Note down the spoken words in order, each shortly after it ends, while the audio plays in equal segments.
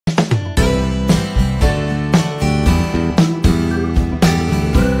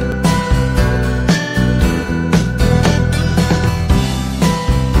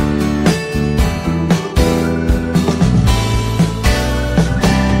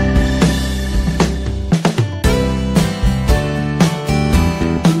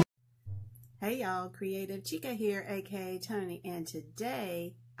Creative Chica here, aka Tony, and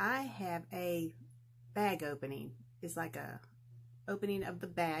today I have a bag opening. It's like a opening of the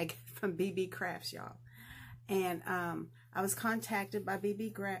bag from Beebeecraft, y'all. And I was contacted by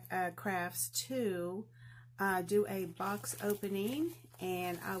Beebeecraft to do a box opening,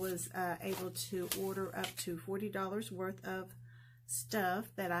 and I was able to order up to $40 worth of stuff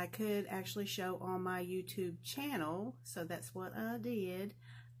that I could actually show on my YouTube channel. So that's what I did.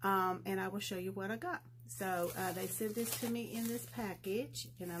 And I will show you what I got. So they sent this to me in this package,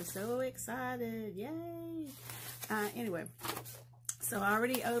 and I'm so excited. Yay! Anyway, so I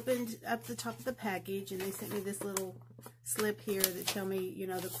already opened up the top of the package, and they sent me this little slip here that tell me, you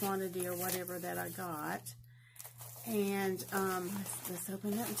know, the quantity or whatever that I got. And let's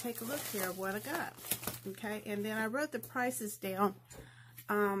open it and take a look here of what I got. Okay, and then I wrote the prices down.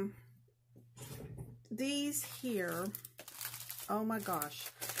 These here, oh my gosh,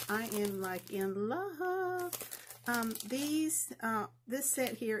 I am like in love. This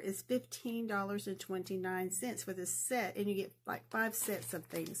set here is $15.29 for this set, and you get like 5 sets of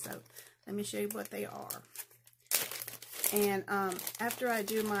things. So let me show you what they are. And after I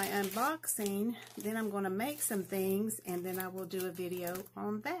do my unboxing, then I'm going to make some things, and then I will do a video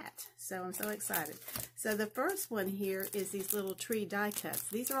on that. So I'm so excited. So the first one here is these little tree die cuts.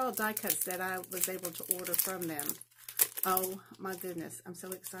 These are all die cuts that I was able to order from them. Oh my goodness, I'm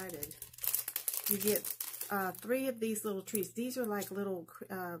so excited. You get 3 of these little trees. These are like little,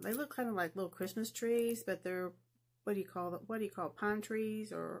 they look kind of like little Christmas trees, but they're, what do you call it? What do you call it? Pine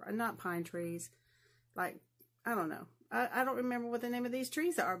trees, or not pine trees? Like, I don't know. I don't remember what the name of these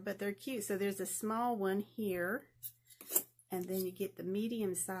trees are, but they're cute. So there's a small one here, and then you get the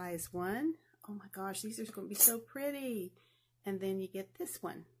medium size one. Oh my gosh, these are going to be so pretty. And then you get this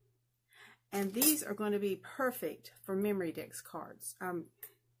one. And these are going to be perfect for memory decks cards. I'm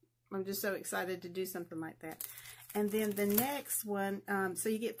just so excited to do something like that. And then the next one, so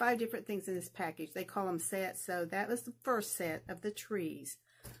you get 5 different things in this package. They call them sets. So that was the first set of the trees.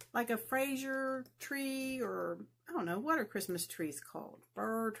 Like a Fraser tree, or I don't know, what are Christmas trees called?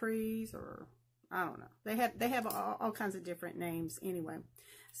 Fir trees, or I don't know. They have all kinds of different names anyway.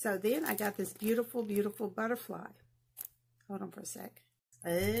 So then I got this beautiful, beautiful butterfly. Hold on for a sec.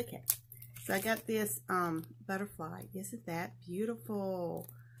 Okay. So I got this butterfly. Isn't that beautiful?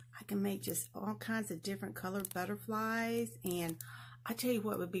 I can make just all kinds of different colored butterflies. And I tell you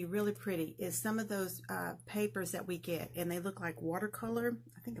what would be really pretty is some of those papers that we get, and they look like watercolor.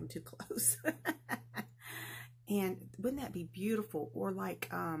 I think I'm too close. And wouldn't that be beautiful? Or like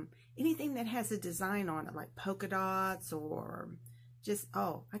anything that has a design on it, like polka dots, or just,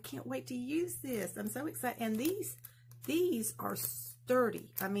 oh, I can't wait to use this. I'm so excited. And these are sturdy.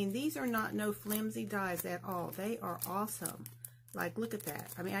 I mean, these are not no flimsy dies at all. They are awesome. Like, look at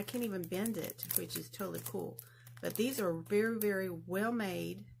that. I mean, I can't even bend it, which is totally cool. But these are very, very well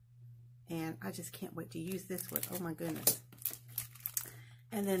made, and I just can't wait to use this one. Oh my goodness.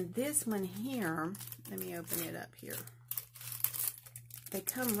 And then this one here, let me open it up here. They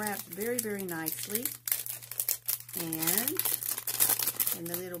come wrapped very, very nicely, and in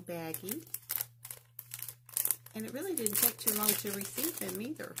the little baggie. And it really didn't take too long to receive them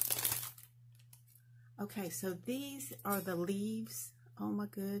either. Okay, so these are the leaves. Oh my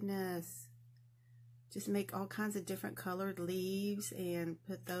goodness. Just make all kinds of different colored leaves and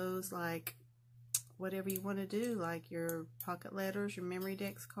put those like whatever you want to do, like your pocket letters, your memory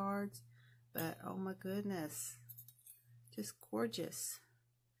decks cards. But oh my goodness, just gorgeous.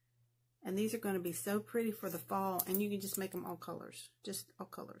 And these are going to be so pretty for the fall, and you can just make them all colors, just all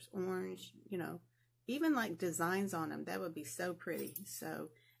colors, orange, you know, even like designs on them. That would be so pretty. So,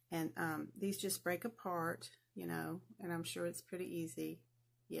 and these just break apart, you know, and I'm sure it's pretty easy.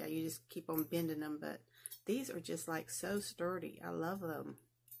 Yeah, you just keep on bending them, but these are just like so sturdy. I love them.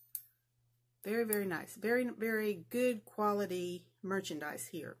 Very, very nice. Very, very good quality merchandise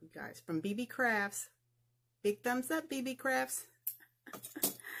here, you guys, from Beebeecrafts. Big thumbs up, Beebeecrafts.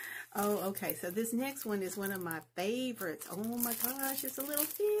 Oh, okay. So this next one is one of my favorites. Oh my gosh, it's a little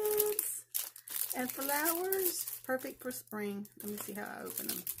kids and flowers. Perfect for spring. Let me see how I open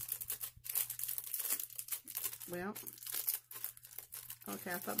them. Well,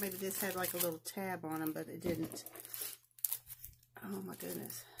 okay, I thought maybe this had like a little tab on them, but it didn't. Oh my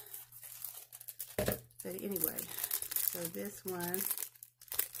goodness. But anyway, so this one,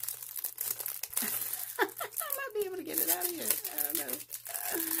 I might be able to get it out of here. I don't know.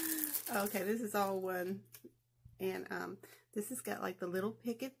 Okay, this is all one. And this has got like the little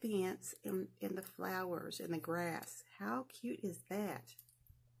picket fence and the flowers and the grass. How cute is that?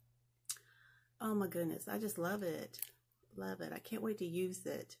 Oh my goodness, I just love it. Love it. I can't wait to use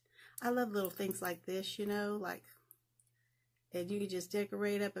it. I love little things like this, you know, like, and you can just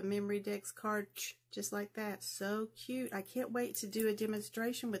decorate up a memory decks card just like that. So cute. I can't wait to do a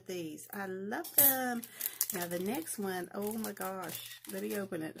demonstration with these. I love them. Now the next one, oh my gosh, let me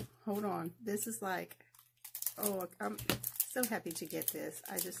open it. Hold on. This is like, oh, I'm so happy to get this.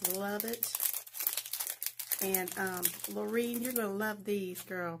 I just love it. And Lorene, you're going to love these,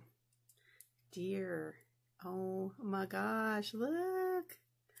 girl. Deer. Oh my gosh, look.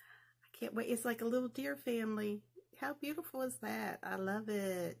 I can't wait. It's like a little deer family. How beautiful is that? I love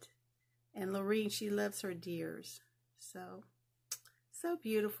it. And Lorene, she loves her deers. So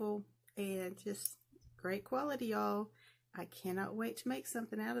beautiful. And just great quality, y'all. I cannot wait to make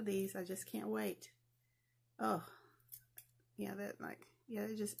something out of these. I just can't wait. Oh, yeah,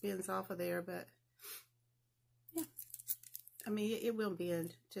 it just bends off of there, but yeah. I mean, it will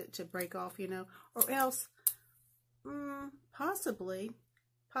bend to break off, you know, or else, possibly,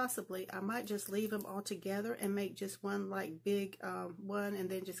 I might just leave them all together and make just one like big one, and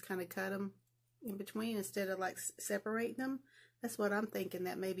then just kind of cut them in between instead of like separating them. That's what I'm thinking,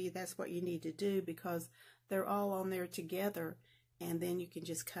 that maybe that's what you need to do, because they're all on there together, and then you can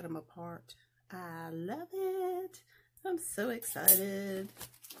just cut them apart. I love it. I'm so excited.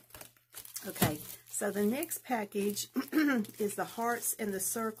 Okay, so the next package is the hearts and the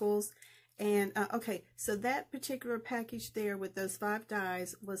circles. And, okay, so that particular package there with those 5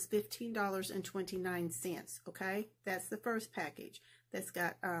 dies was $15.29, okay? That's the first package. That's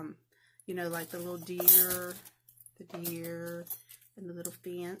got, you know, like the little deer, and the little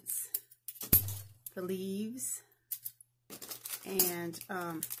fence, the leaves, and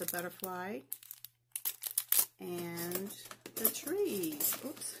the butterfly, and the trees.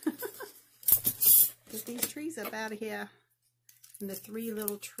 Oops. Get these trees up out of here. And the 3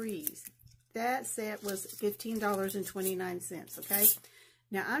 little trees. That set was $15.29, okay?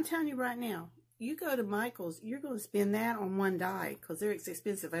 Now, I'm telling you right now, you go to Michael's, you're going to spend that on 1 die because they're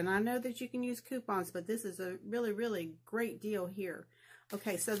expensive. And I know that you can use coupons, but this is a really, really great deal here.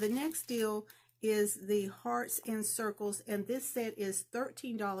 Okay, so the next deal is the hearts and circles, and this set is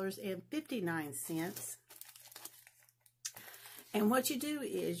 $13.59. And what you do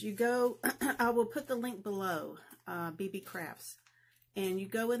is you go, I will put the link below, Beebeecrafts. And you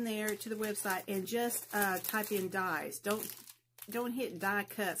go in there to the website and just type in dies. Don't hit die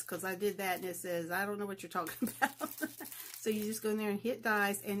cuts, because I did that and it says, I don't know what you're talking about. So you just go in there and hit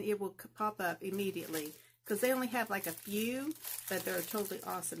dies, and it will pop up immediately. Because they only have like a few, but they're totally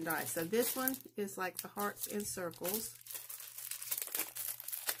awesome dies. So this one is like the hearts and circles.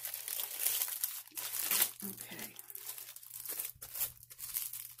 Okay.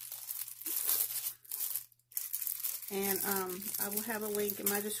 And I will have a link in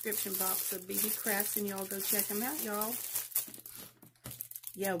my description box of Beebeecrafts, and y'all go check them out, y'all.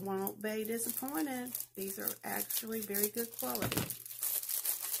 You won't be disappointed. These are actually very good quality.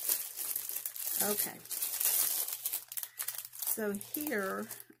 Okay. So here,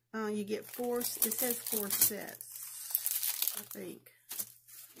 you get 4, it says 4 sets, I think.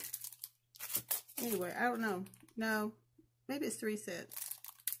 Anyway, I don't know. No, maybe it's 3 sets.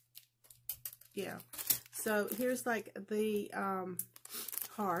 Yeah. So here's like the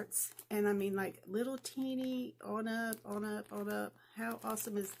hearts, and I mean like little teeny on up. How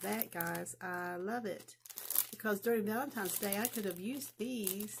awesome is that, guys? I love it, because during Valentine's Day I could have used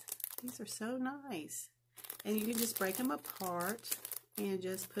these. These are so nice, and you can just break them apart and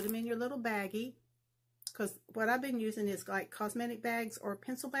just put them in your little baggie, because what I've been using is like cosmetic bags or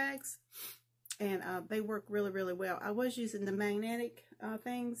pencil bags, and they work really, really well. I was using the magnetic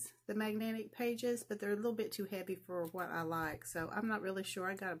things, the magnetic pages, but they're a little bit too heavy for what I like. So I'm not really sure.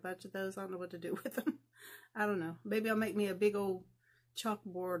 I got a bunch of those. I don't know what to do with them. I don't know. Maybe I'll make me a big old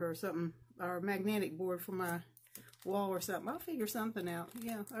chalkboard or something, or a magnetic board for my wall or something. I'll figure something out.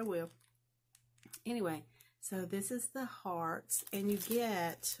 Yeah, I will. Anyway, so this is the hearts, and you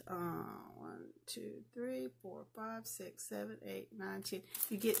get 1, 2, 3, 4, 5, 6, 7, 8, 9, 10.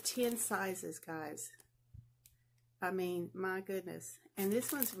 You get 10 sizes, guys. I mean, my goodness. And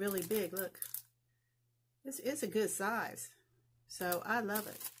this one's really big. Look, it's a good size. So I love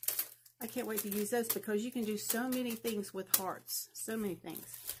it. I can't wait to use those, because you can do so many things with hearts. So many things.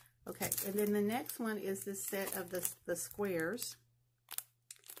 Okay, and then the next one is this set of the squares.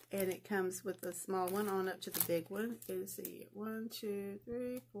 And it comes with the small one on up to the big one. Let's see, 1, 2,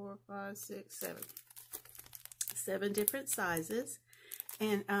 3, 4, 5, 6, 7. 7 different sizes.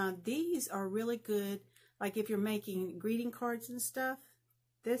 And these are really good. Like if you're making greeting cards and stuff,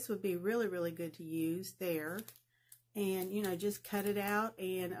 this would be really, really good to use there. And, you know, just cut it out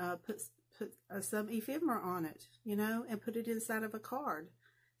and put some ephemera on it, you know, and put it inside of a card.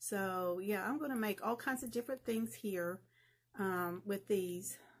 So yeah, I'm going to make all kinds of different things here with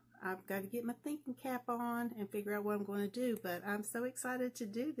these. I've got to get my thinking cap on and figure out what I'm going to do, but I'm so excited to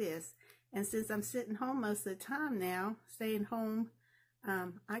do this. And since I'm sitting home most of the time now, staying home,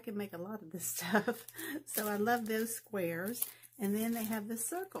 I can make a lot of this stuff. So I love those squares. And then they have the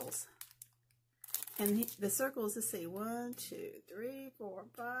circles. And the circles, let's see, 1, 2, 3, 4,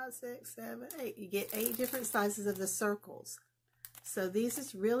 5, 6, 7, 8. You get 8 different sizes of the circles. So these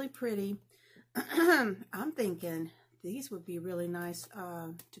is really pretty. I'm thinking these would be really nice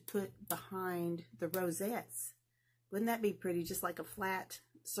to put behind the rosettes. Wouldn't that be pretty? Just like a flat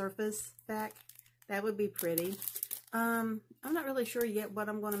surface back. That would be pretty. I'm not really sure yet what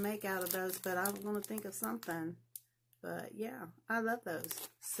I'm going to make out of those, but I'm going to think of something. But yeah, I love those.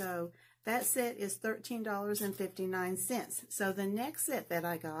 So that set is $13.59. So the next set that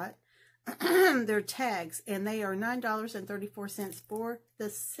I got, they're tags, and they are $9.34 for the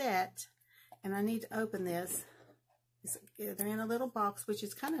set. And I need to open this. They're in a little box, which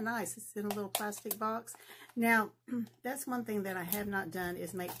is kind of nice. It's in a little plastic box. Now, that's one thing that I have not done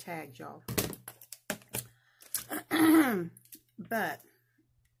is make tags, y'all. But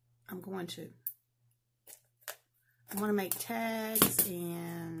I'm going to. I want to make tags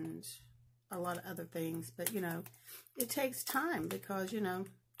and a lot of other things, but you know, it takes time because, you know,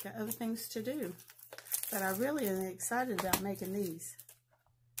 got other things to do. But I really am excited about making these.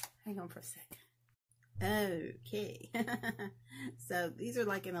 Hang on for a second. Okay. So these are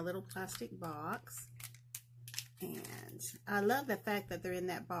like in a little plastic box. And I love the fact that they're in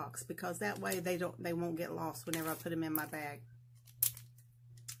that box because that way they won't get lost whenever I put them in my bag.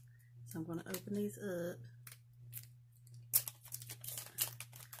 So I'm going to open these up.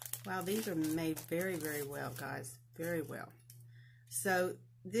 Wow, these are made very, very well, guys. Very well. So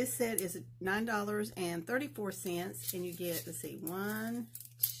this set is $9.34, and you get, let's see, 1,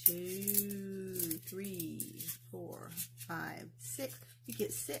 2, 3, 4, 5, 6. You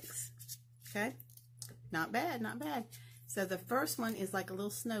get 6. Okay? Not bad, not bad. So the first one is like a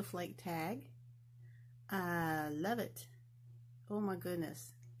little snowflake tag. I love it. Oh my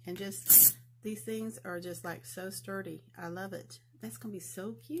goodness. And just, these things are just like so sturdy. I love it. That's going to be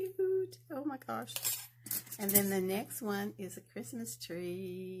so cute. Oh my gosh. And then the next one is a Christmas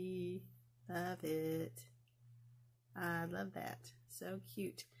tree. Love it. I love that. So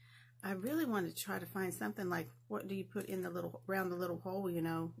cute. I really want to try to find something like, what do you put in the little, around the little hole, you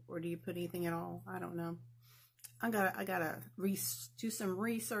know, or do you put anything at all? I don't know. I gotta do some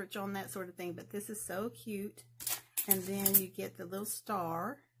research on that sort of thing, but this is so cute. And then you get the little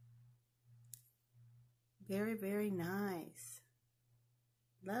star. Very, very nice.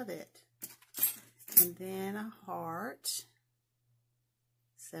 Love it. And then a heart.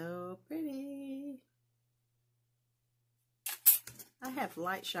 So pretty. I have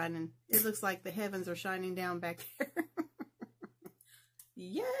light shining. It looks like the heavens are shining down back there.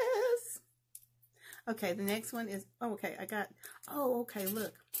 Yes. Okay, the next one is, oh, okay, okay,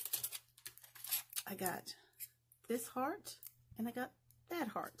 look. I got this heart, and I got that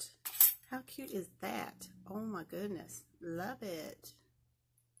heart. How cute is that? Oh my goodness. Love it.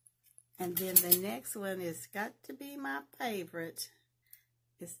 And then the next one is got to be my favorite.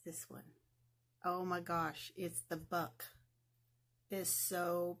 It's this one. Oh my gosh, it's the buck. It's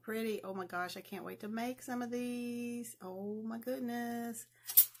so pretty. Oh my gosh, I can't wait to make some of these. Oh my goodness.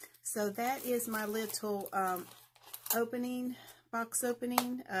 So that is my little box opening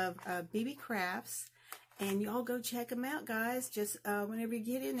of Beebeecrafts. And y'all go check them out, guys. Just whenever you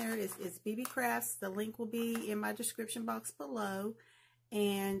get in there, it's Beebeecrafts. The link will be in my description box below.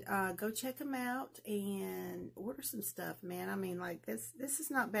 And go check them out and order some stuff, man. I mean, like, this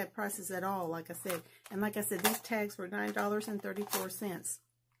is not bad prices at all, like I said. And like I said, these tags were $9.34.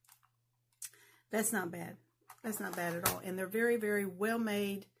 That's not bad. That's not bad at all. And they're very, very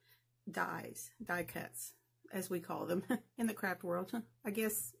well-made die cuts, as we call them in the craft world. I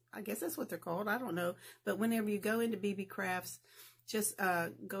guess that's what they're called. I don't know. But whenever you go into Beebeecrafts, just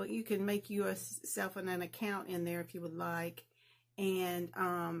go. You can make yourself an account in there if you would like. And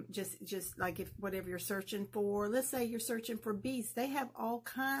just like if whatever you're searching for, let's say you're searching for beads, they have all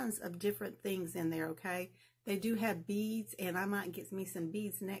kinds of different things in there, okay? They do have beads, and I might get me some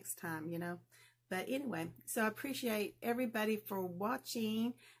beads next time, you know. But anyway, so I appreciate everybody for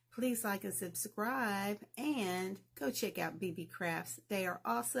watching. Please like and subscribe, and go check out Beebeecrafts. They are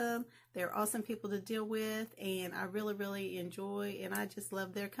awesome. They're awesome people to deal with, and I really, really enjoy, and I just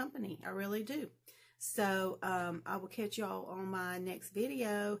love their company. I really do. So I will catch y'all on my next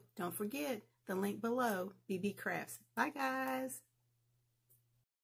video. Don't forget the link below, Beebeecrafts. Bye, guys.